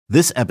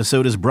This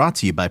episode is brought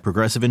to you by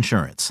Progressive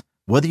Insurance.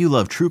 Whether you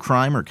love true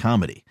crime or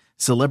comedy,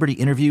 celebrity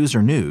interviews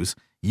or news,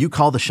 you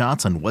call the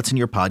shots on what's in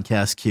your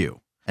podcast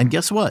queue. And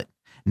guess what?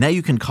 Now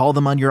you can call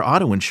them on your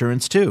auto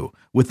insurance too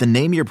with the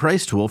Name Your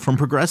Price tool from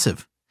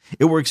Progressive.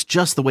 It works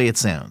just the way it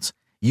sounds.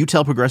 You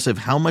tell Progressive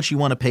how much you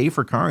want to pay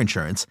for car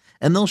insurance,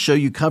 and they'll show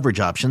you coverage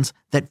options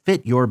that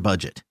fit your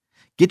budget.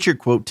 Get your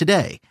quote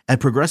today at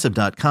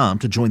Progressive.com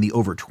to join the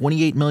over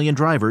 28 million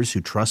drivers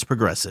who trust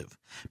Progressive.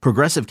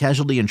 Progressive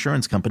Casualty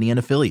Insurance Company and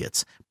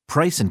Affiliates.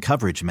 Price and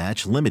coverage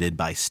match limited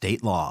by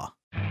state law.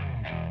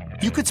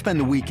 You could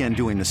spend the weekend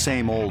doing the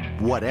same old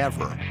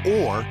whatever,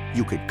 or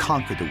you could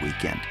conquer the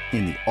weekend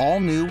in the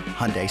all-new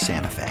Hyundai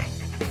Santa Fe.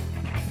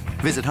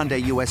 Visit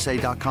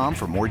HyundaiUSA.com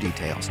for more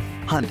details.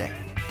 Hyundai,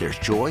 there's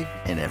joy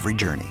in every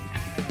journey.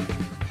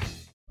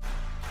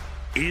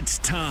 It's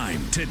time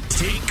to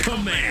take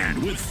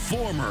command with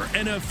former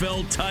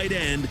NFL tight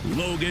end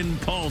Logan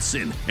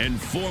Paulsen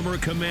and former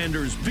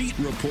Commanders beat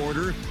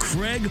reporter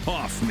Craig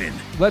Hoffman.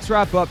 Let's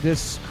wrap up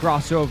this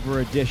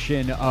crossover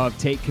edition of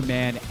Take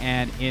Command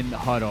and In the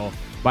Huddle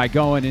by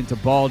going into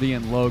Baldy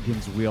and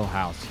Logan's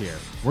wheelhouse here.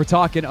 We're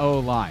talking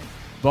O-line.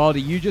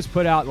 Baldy, you just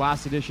put out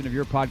last edition of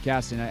your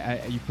podcast,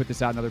 and you put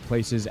this out in other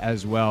places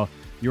as well.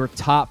 Your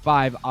top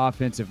 5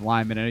 offensive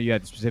linemen. I know you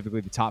had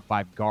specifically the top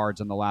 5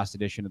 guards on the last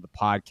edition of the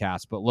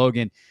podcast. But,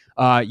 Logan,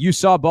 you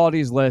saw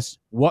Baldy's list.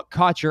 What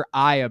caught your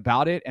eye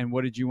about it, and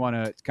what did you want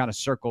to kind of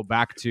circle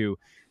back to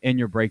in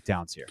your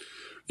breakdowns here?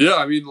 Yeah,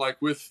 I mean,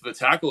 like with the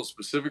tackles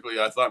specifically,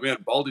 I thought, man,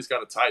 Baldy's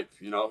got a type.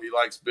 You know, he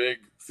likes big,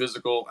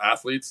 physical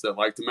athletes that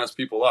like to mess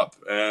people up.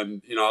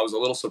 And, you know, I was a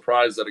little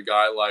surprised that a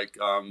guy like,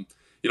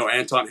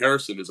 Anton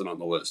Harrison isn't on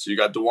the list. You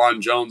got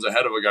DeJuan Jones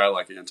ahead of a guy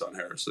like Anton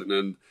Harrison.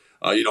 And,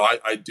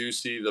 I do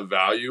see the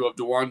value of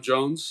DeJuan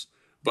Jones,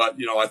 but,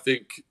 I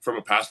think from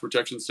a pass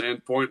protection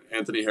standpoint,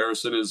 Anthony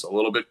Harrison is a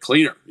little bit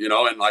cleaner,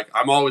 and like,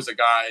 I'm always a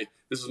guy,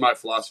 this is my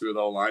philosophy with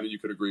O-line, and you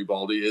could agree,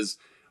 Baldy, is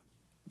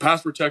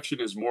pass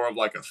protection is more of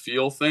like a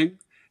feel thing,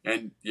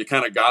 and you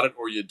kind of got it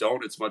or you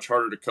don't. It's much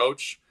harder to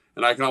coach,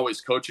 and I can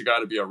always coach a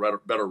guy to be a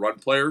better run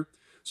player.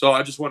 So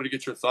I just wanted to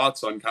get your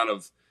thoughts on kind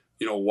of,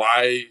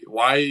 why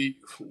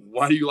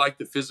do you like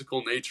the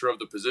physical nature of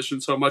the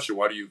position so much, and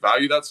why do you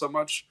value that so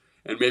much?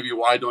 And maybe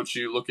why don't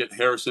you look at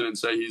Harrison and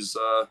say he's,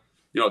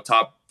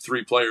 top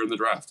 3 player in the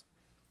draft?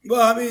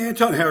 Well, I mean,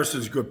 Anton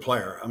Harrison's a good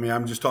player. I mean,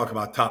 I'm just talking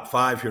about top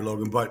 5 here,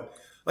 Logan. But,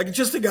 like,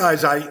 just the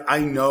guys I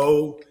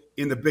know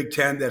in the Big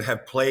Ten that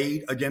have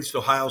played against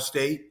Ohio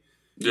State,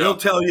 they'll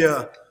tell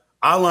you,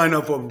 I'll line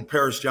up over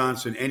Paris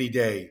Johnson any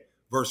day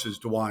versus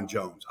DeJuan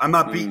Jones. I'm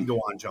not beating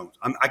DeJuan Jones.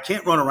 I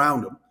can't run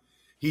around him.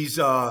 He's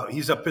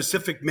a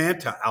Pacific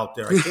Manta out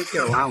there. I can't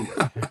get around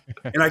him.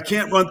 And I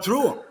can't run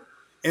through him.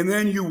 And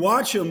then you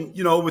watch him,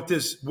 with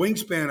this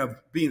wingspan of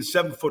being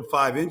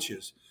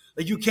 7'5",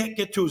 like you can't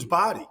get to his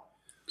body.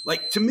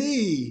 Like to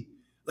me,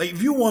 like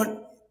if you want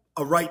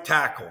a right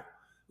tackle,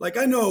 like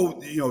I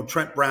know,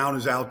 Trent Brown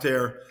is out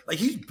there. Like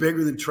he's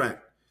bigger than Trent.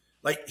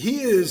 Like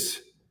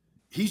he's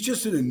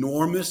just an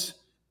enormous,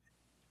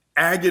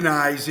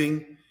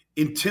 agonizing,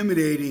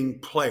 intimidating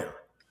player.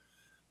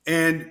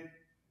 And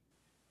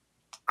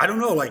I don't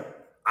know, like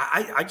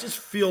I just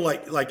feel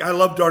like I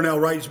love Darnell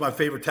Wright. He's my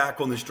favorite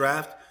tackle in this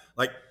draft.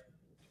 Like,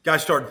 guy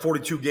started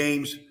 42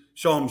 games,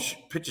 saw him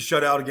pitch a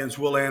shutout against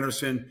Will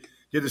Anderson,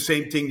 did the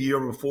same thing the year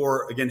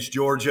before against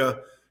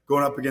Georgia,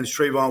 going up against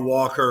Trayvon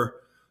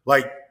Walker.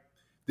 Like,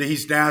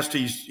 he's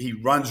nasty. He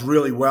runs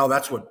really well.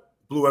 That's what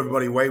blew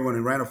everybody away when he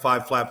ran a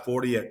 5 flat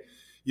 40 at,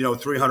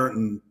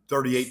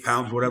 338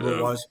 pounds, whatever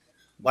it was.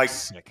 Like,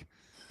 sick.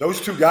 Those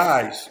 2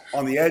 guys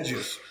on the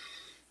edges,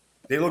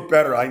 they look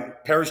better.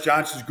 Paris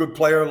Johnson's a good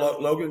player,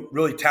 Logan,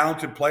 really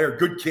talented player,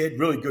 good kid,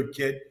 really good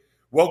kid,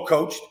 well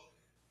coached.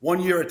 1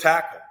 year at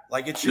tackle.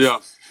 Like it's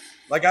just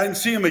like I didn't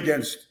see him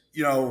against,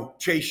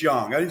 Chase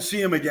Young. I didn't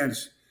see him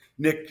against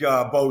Nick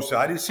Bosa.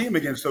 I didn't see him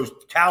against those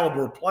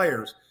caliber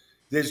players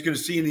that he's going to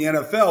see in the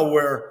NFL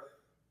where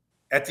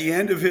at the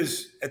end of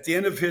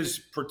his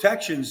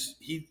protections,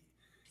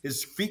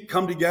 his feet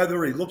come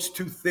together, he looks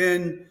too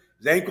thin,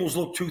 his ankles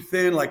look too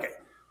thin. Like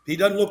he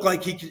doesn't look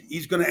like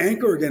he's going to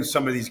anchor against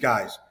some of these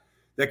guys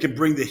that can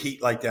bring the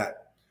heat like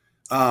that.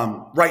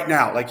 Right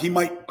now, like he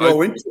might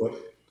grow into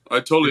it. I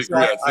totally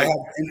agree.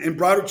 And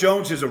Broderick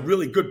Jones is a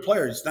really good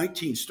player. He's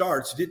 19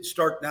 starts. He didn't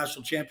start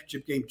national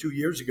championship game 2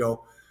 years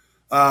ago.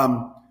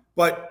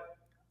 But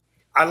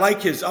I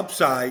like his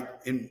upside,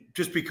 and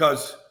just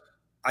because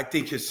I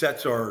think his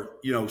sets are,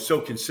 so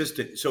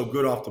consistent and so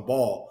good off the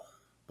ball.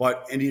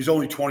 And he's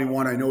only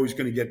 21. I know he's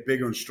going to get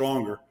bigger and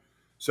stronger.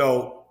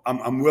 So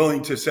I'm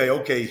willing to say,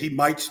 okay, he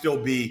might still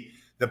be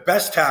the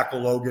best tackle,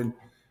 Logan,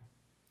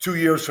 2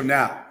 years from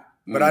now.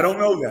 But I don't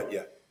know that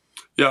yet.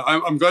 Yeah,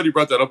 I'm glad you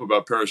brought that up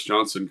about Paris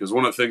Johnson, because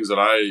one of the things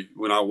that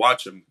when I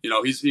watch him,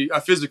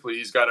 physically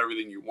he's got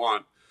everything you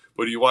want,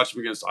 but you watch him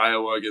against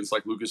Iowa, against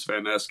like Lucas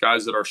Van Ness,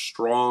 guys that are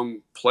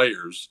strong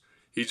players,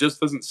 he just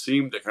doesn't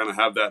seem to kind of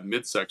have that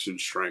midsection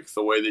strength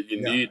the way that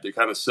you need to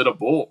kind of sit a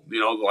bull,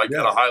 at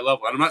a high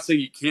level. And I'm not saying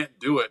he can't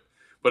do it,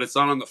 but it's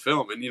not on the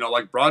film. And,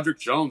 like Broderick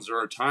Jones, there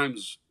are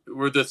times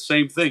were the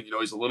same thing. You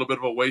know, he's a little bit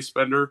of a waist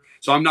spender.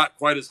 So I'm not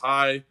quite as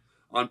high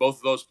on both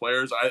of those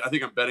players. I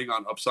think I'm betting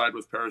on upside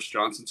with Paris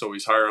Johnson, so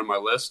he's higher on my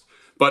list.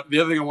 But the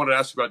other thing I wanted to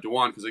ask you about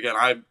Dewan, because again,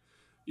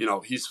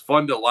 he's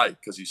fun to like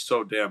because he's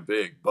so damn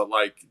big. But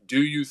like,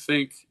 do you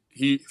think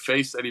he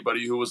faced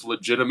anybody who was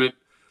legitimate,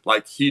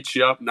 like heat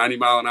you up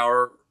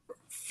 90-mile-an-hour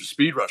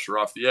speed rusher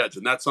off the edge?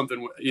 And that's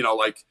something,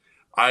 like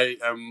I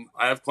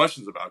have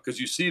questions about, because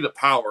you see the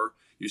power,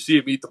 you see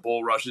him eat the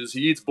bull rushes.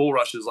 He eats bull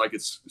rushes like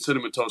it's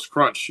Cinnamon Toast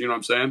Crunch. You know what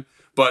I'm saying?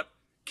 But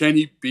can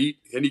he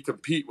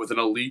compete with an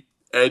elite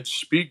edge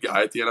speed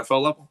guy at the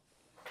NFL level?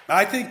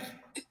 I think,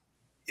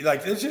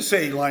 like, let's just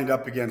say he lined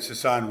up against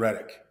Hassan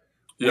Reddick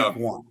week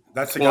one.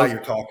 That's the guy you're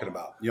talking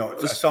about.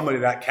 Somebody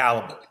of that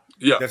caliber.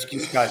 Yeah. That's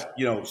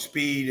got,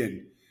 speed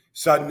and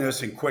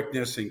suddenness and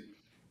quickness and,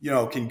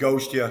 can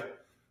ghost you.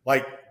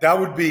 Like, that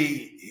would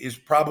be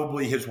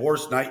probably his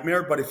worst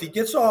nightmare. But if he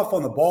gets off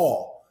on the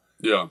ball,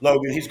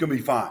 Logan, he's going to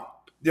be fine.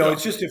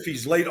 It's just if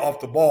he's late off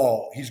the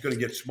ball, he's going to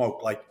get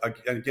smoked like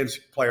against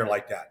a player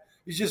like that.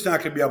 He's just not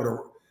going to be able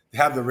to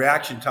have the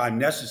reaction time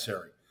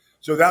necessary.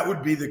 So that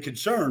would be the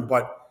concern.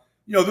 But,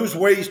 there's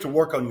ways to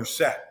work on your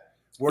set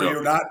where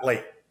you're not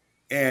late.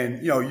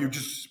 And, you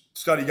just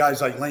study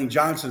guys like Lane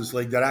Johnson's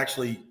league that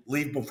actually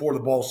leave before the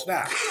ball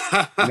snaps.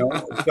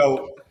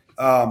 So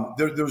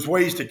there's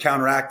ways to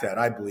counteract that,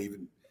 I believe.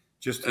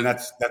 And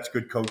that's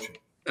good coaching.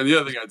 And the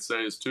other thing I'd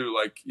say is, too,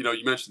 like,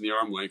 you mentioned the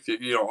arm length,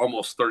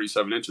 almost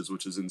 37 inches,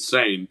 which is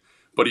insane.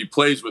 But he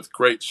plays with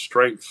great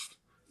strength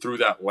through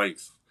that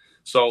length.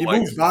 So he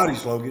moves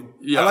bodies, Logan.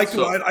 Yeah,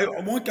 I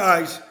want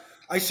guys.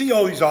 I see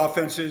all these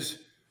offenses.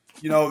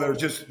 They're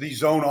just these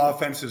zone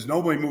offenses.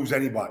 Nobody moves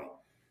anybody.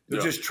 They're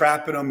just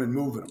trapping them and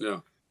moving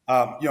them.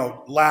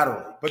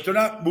 Laterally, but they're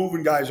not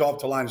moving guys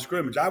off the line of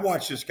scrimmage. I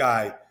watched this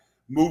guy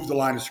move the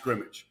line of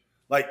scrimmage.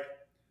 Like,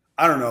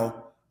 I don't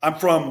know. I'm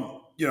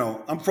from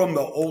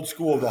the old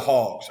school of the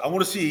Hogs. I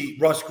want to see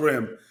Russ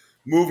Grimm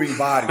moving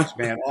bodies,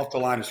 man, off the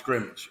line of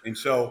scrimmage. And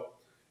so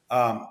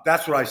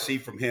that's what I see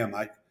from him.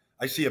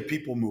 I see a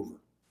people mover.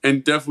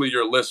 And definitely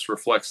your list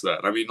reflects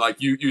that. I mean, like,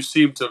 you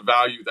seem to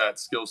value that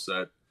skill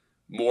set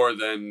more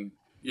than,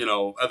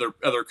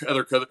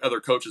 other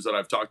coaches that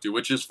I've talked to,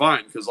 which is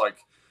fine, because, like,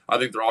 I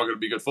think they're all going to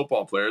be good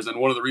football players. And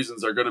one of the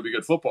reasons they're going to be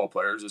good football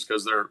players is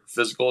because they're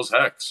physical as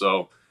heck.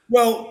 So,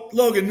 well,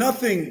 Logan,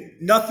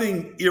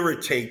 nothing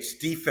irritates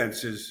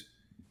defenses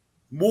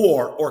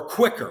more or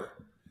quicker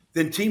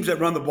than teams that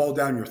run the ball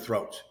down your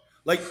throats.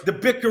 Like, the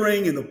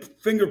bickering and the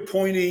finger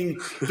pointing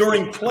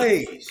during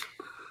plays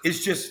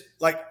is just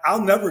like,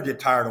 I'll never get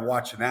tired of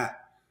watching that.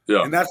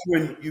 Yeah. And that's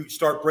when you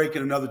start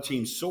breaking another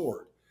team's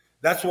sword.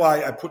 That's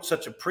why I put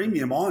such a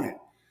premium on it.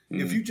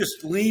 If you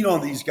just lean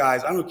on these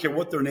guys, I don't care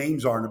what their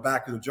names are in the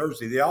back of the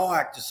jersey, they all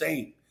act the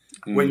same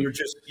when you're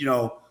just,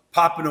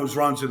 popping those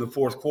runs in the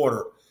fourth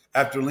quarter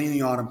after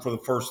leaning on them for the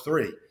first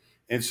three.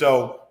 And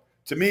so,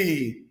 to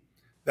me,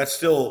 that's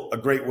still a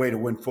great way to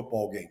win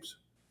football games.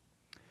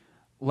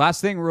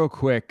 Last thing real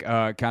quick,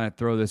 kind of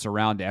throw this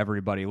around to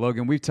everybody.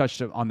 Logan, we've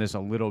touched on this a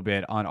little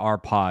bit on our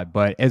pod,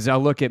 but as I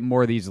look at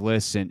more of these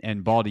lists,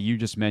 and Baldy, you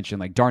just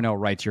mentioned, like, Darnell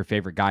Wright's your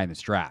favorite guy in this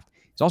draft.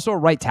 He's also a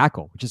right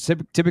tackle, which is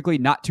typically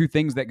not two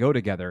things that go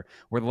together,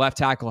 where the left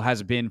tackle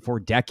has been for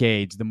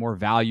decades the more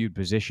valued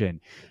position.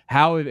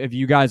 How, if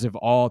you guys have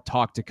all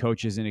talked to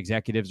coaches and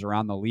executives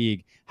around the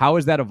league, how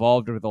has that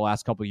evolved over the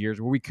last couple of years,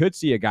 where we could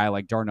see a guy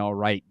like Darnell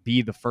Wright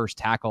be the first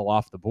tackle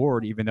off the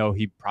board, even though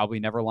he probably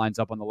never lines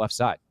up on the left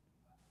side?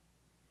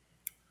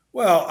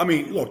 Well, I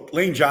mean, look,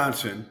 Lane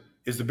Johnson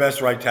is the best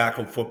right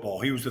tackle in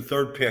football. He was the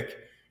third pick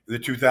in the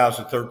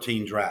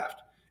 2013 draft.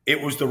 It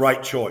was the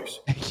right choice.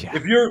 Yeah.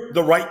 If you're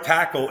the right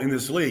tackle in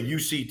this league, you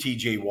see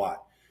T.J.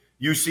 Watt,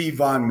 you see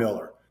Von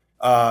Miller,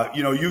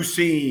 you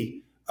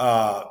see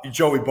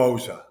Joey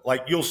Bosa.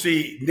 Like, you'll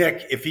see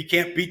Nick, if he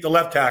can't beat the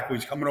left tackle,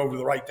 he's coming over to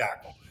the right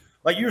tackle.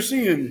 Like, you're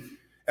seeing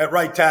at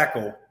right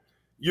tackle,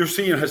 you're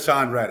seeing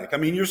Hassan Reddick. I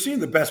mean, you're seeing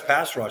the best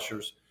pass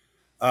rushers.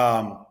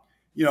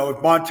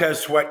 If Montez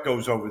Sweat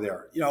goes over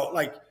there,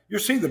 you're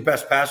seeing the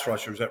best pass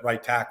rushers at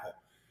right tackle.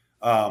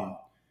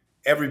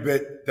 Every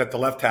bit that the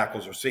left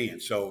tackles are seeing.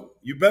 So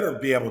you better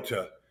be able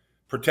to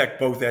protect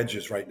both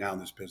edges right now in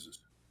this business.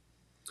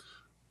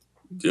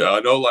 Yeah, I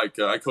know, like,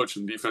 I coach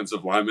some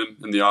defensive linemen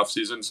in the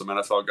offseason, some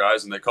NFL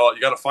guys, and they call it,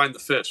 you got to find the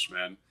fish,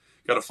 man.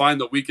 You got to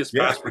find the weakest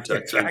pass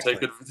protector and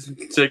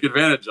take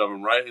advantage of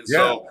them, right? And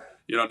so,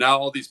 now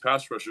all these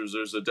pass rushers,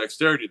 there's a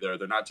dexterity there.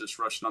 They're not just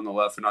rushing on the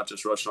left and not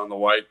just rushing on the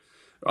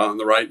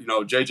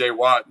right. J.J.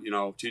 Watt,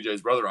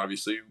 TJ's brother,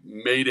 obviously,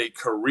 made a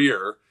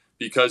career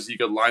because he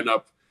could line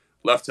up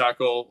left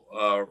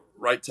tackle,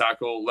 right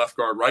tackle, left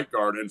guard, right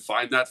guard, and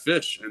find that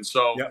fish. And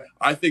so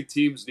I think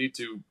teams need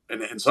to,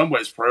 in some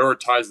ways,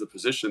 prioritize the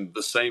position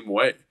the same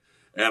way.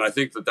 And I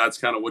think that that's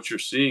kind of what you're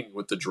seeing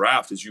with the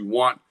draft is you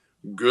want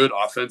good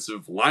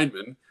offensive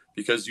linemen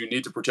because you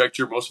need to protect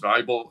your most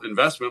valuable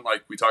investment.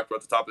 Like we talked about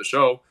at the top of the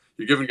show,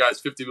 you're giving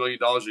guys $50 million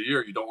a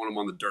year. You don't want them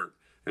on the dirt.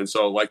 And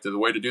so, like, the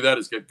way to do that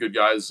is get good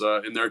guys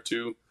in there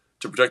to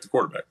protect the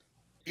quarterback.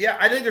 Yeah,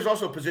 I think there's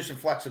also position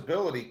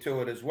flexibility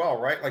to it as well,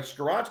 right? Like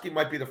Skoronski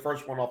might be the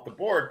first one off the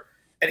board,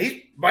 and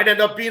he might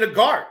end up being a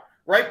guard,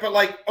 right? But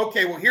like,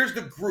 okay, well, here's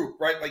the group,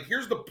 right? Like,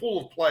 here's the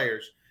pool of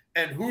players,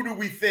 and who do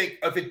we think,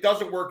 if it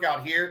doesn't work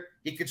out here,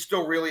 he could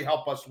still really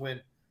help us win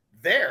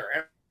there?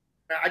 And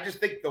I just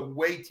think the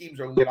way teams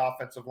are looking at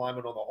offensive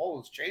linemen on the whole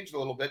has changed a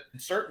little bit in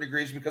certain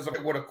degrees because of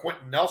what a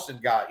Quentin Nelson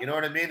got. You know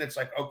what I mean? It's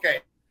like, okay,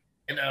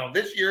 and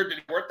this year, did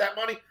he worth that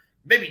money?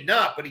 Maybe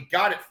not, but he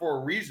got it for a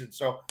reason.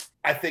 So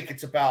I think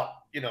it's about,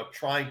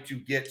 trying to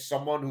get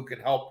someone who can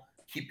help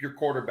keep your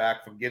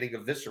quarterback from getting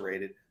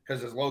eviscerated.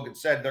 Because as Logan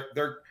said,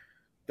 they're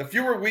the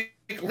fewer weak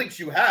links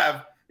you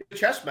have, it's a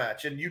chess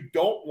match, and you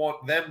don't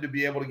want them to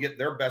be able to get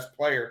their best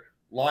player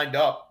lined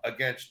up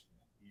against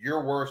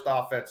your worst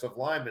offensive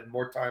lineman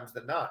more times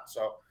than not.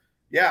 So,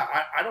 yeah,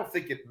 I don't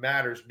think it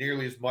matters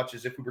nearly as much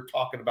as if we were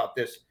talking about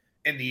this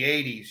in the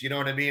 80s. You know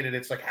what I mean? And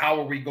it's like, how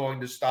are we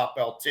going to stop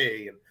LT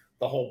and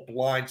the whole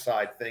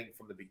blindside thing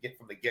from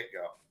the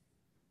get-go?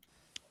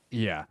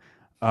 Yeah.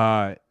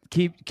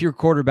 Keep your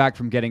quarterback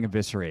from getting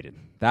eviscerated.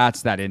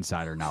 That's that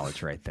insider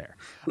knowledge right there.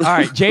 All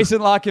right, Jason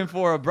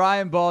Lockenfora,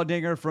 Brian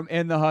Baldinger from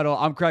In the Huddle.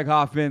 I'm Craig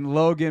Hoffman,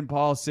 Logan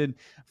Paulson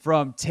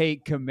from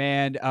Take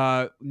Command.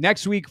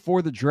 Next week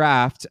for the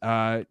draft,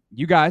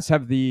 you guys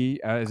have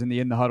as in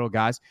the Huddle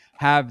guys,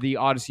 have the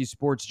Odyssey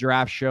Sports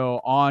Draft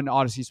Show on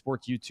Odyssey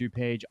Sports YouTube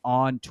page,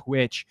 on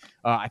Twitch.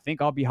 I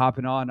think I'll be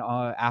hopping on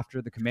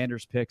after the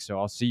Commanders pick, so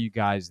I'll see you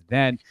guys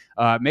then.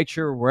 Make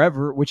sure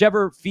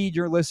whichever feed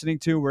you're listening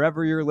to,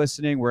 wherever you're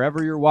listening,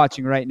 wherever you're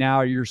watching right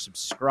now, you're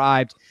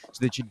subscribed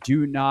so that you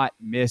do not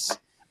miss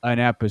an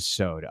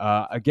episode.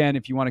 Again,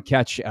 if you want to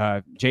catch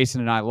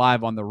Jason and I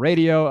live on the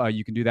radio,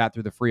 you can do that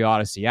through the free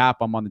Odyssey app.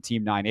 I'm on the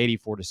Team 980,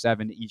 4 to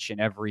 7 each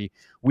and every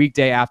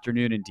weekday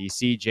afternoon in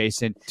DC.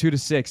 Jason, 2 to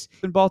 6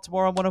 in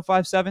Baltimore on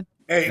 105.7.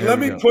 Hey, let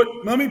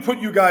me put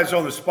you guys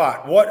on the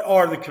spot. What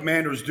are the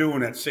Commanders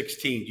doing at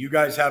 16? Do you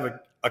guys have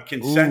a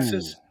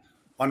consensus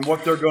on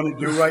what they're going to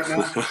do right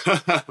now?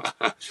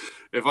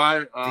 If I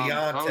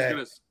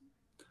was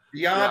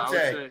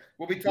Deontay.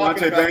 We'll be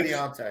talking about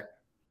Deontay.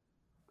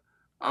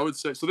 I would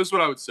say, so this is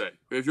what I would say.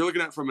 If you're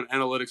looking at it from an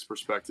analytics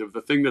perspective,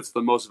 the thing that's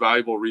the most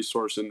valuable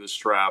resource in this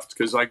draft,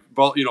 because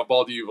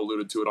Baldy, you've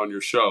alluded to it on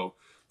your show,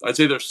 I'd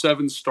say there's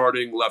 7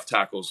 starting left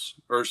tackles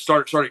or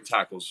starting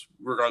tackles,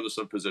 regardless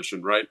of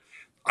position, right?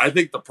 I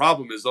think the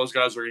problem is those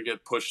guys are going to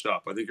get pushed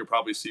up. I think you'll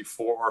probably see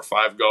 4 or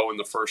 5 go in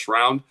the first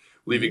round,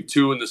 leaving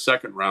 2 in the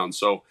second round.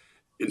 So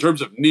in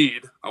terms of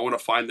need, I want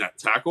to find that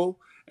tackle.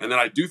 And then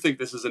I do think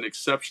this is an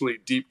exceptionally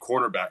deep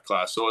cornerback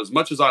class. So as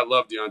much as I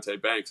love Deontay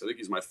Banks, I think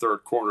he's my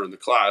 3rd corner in the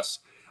class.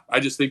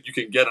 I just think you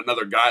can get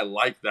another guy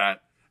like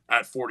that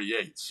at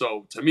 48.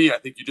 So to me, I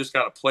think you just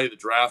got to play the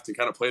draft and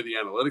kind of play the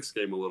analytics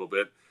game a little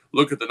bit.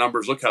 Look at the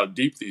numbers, look how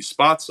deep these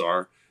spots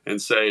are,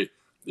 and say,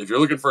 if you're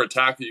looking for a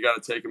tackle, you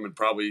got to take him at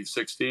probably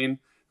 16.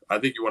 I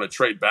think you want to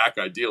trade back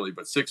ideally,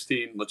 but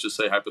 16, let's just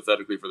say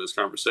hypothetically for this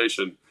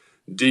conversation,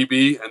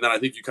 DB, and then I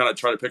think you kind of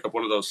try to pick up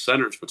one of those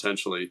centers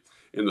potentially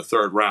in the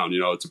 3rd round.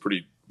 It's a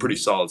pretty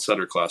solid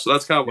center class. So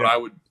that's kind of what I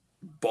would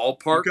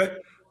ballpark. Okay.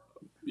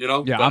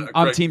 Yeah,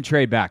 I'm team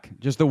trade back.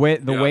 Just the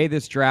way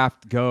this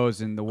draft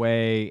goes and the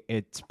way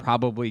it's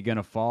probably going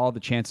to fall,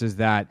 the chances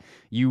that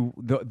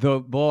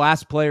the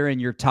last player in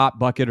your top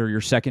bucket or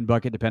your second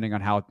bucket, depending on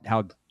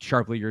how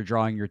sharply you're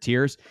drawing your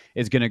tiers,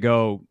 is going to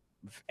go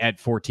at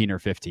 14 or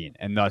 15,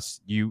 and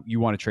thus you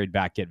want to trade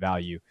back, get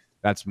value.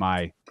 That's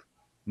my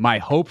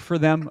hope for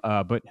them.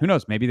 But who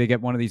knows? Maybe they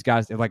get one of these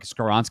guys, like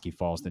Skoronski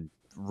falls, then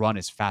run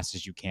as fast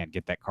as you can,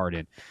 get that card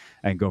in,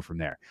 and go from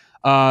there.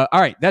 All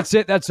right, that's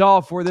it. That's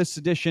all for this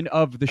edition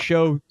of the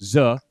show,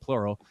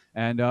 plural.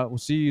 And we'll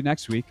see you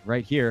next week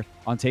right here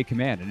on Take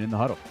Command and In the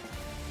Huddle.